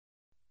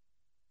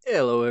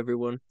Hello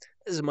everyone,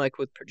 this is Mike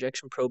with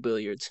Projection Pro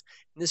Billiards.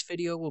 In this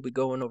video we'll be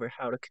going over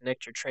how to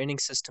connect your training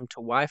system to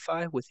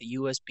Wi-Fi with a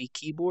USB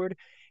keyboard,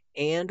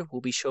 and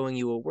we'll be showing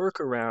you a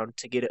workaround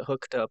to get it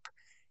hooked up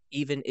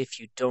even if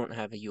you don't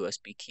have a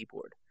USB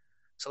keyboard.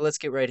 So let's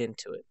get right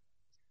into it.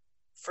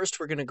 First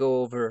we're going to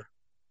go over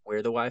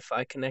where the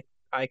Wi-Fi connect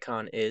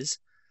icon is.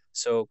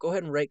 So go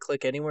ahead and right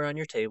click anywhere on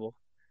your table,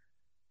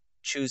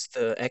 choose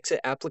the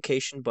exit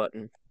application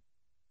button,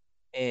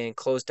 and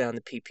close down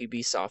the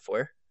PPB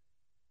software.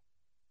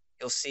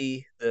 You'll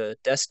see the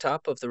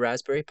desktop of the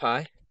Raspberry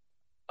Pi.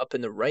 Up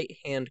in the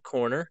right-hand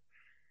corner,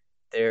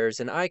 there's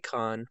an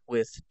icon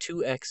with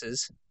two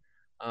X's.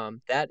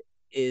 That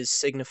is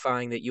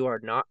signifying that you are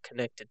not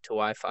connected to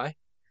Wi-Fi.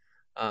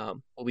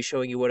 We'll be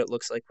showing you what it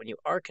looks like when you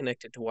are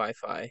connected to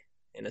Wi-Fi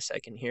in a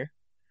second here.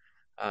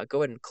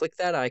 Go ahead and click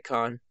that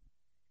icon,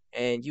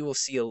 and you will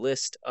see a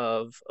list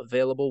of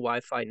available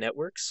Wi-Fi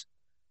networks.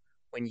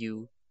 When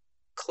you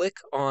click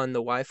on the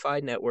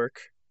Wi-Fi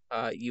network,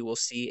 you will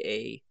see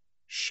a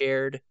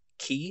shared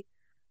key.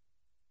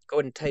 Go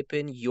ahead and type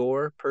in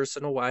your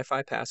personal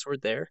Wi-Fi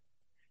password there,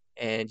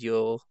 and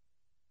you'll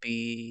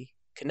be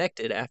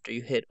connected after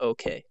you hit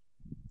OK.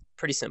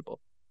 Pretty simple.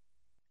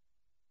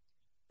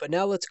 But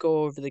now let's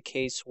go over the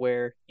case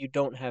where you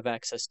don't have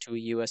access to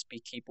a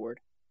USB keyboard.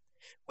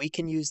 We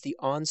can use the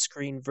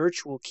on-screen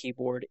virtual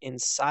keyboard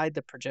inside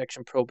the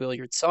Projection Pro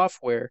Billiards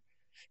software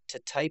to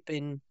type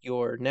in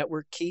your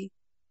network key,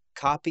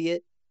 copy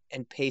it,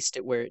 and paste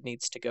it where it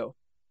needs to go.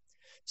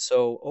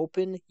 So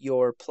open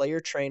your Player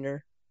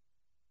Trainer,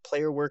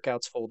 Player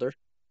Workouts folder,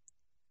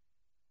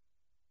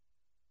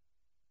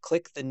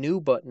 click the New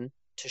button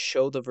to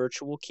show the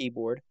virtual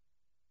keyboard,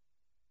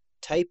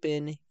 type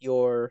in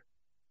your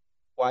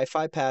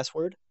Wi-Fi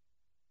password,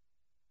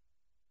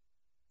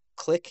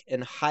 click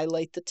and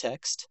highlight the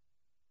text,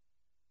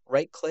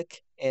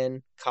 right-click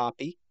and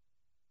copy.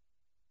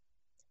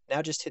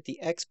 Now just hit the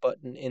X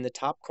button in the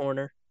top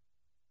corner,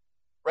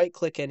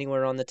 right-click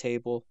anywhere on the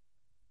table,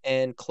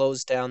 and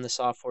close down the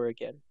software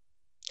again.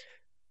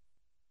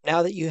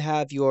 Now that you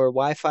have your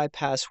Wi-Fi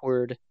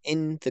password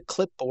in the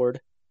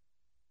clipboard,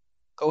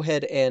 go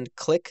ahead and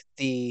click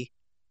the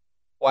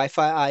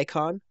Wi-Fi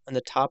icon on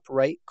the top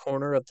right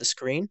corner of the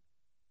screen.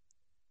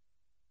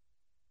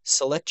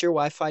 Select your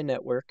Wi-Fi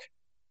network,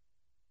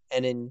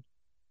 and in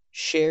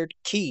Shared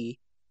Key,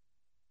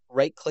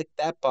 right-click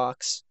that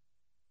box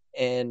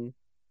and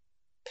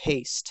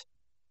paste.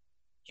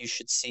 You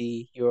should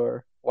see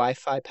your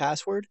Wi-Fi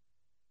password.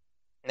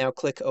 Now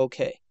click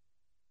OK.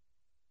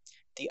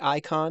 The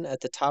icon at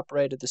the top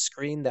right of the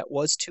screen that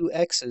was two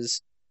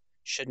X's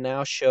should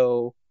now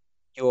show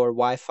your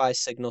Wi-Fi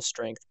signal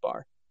strength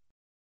bar.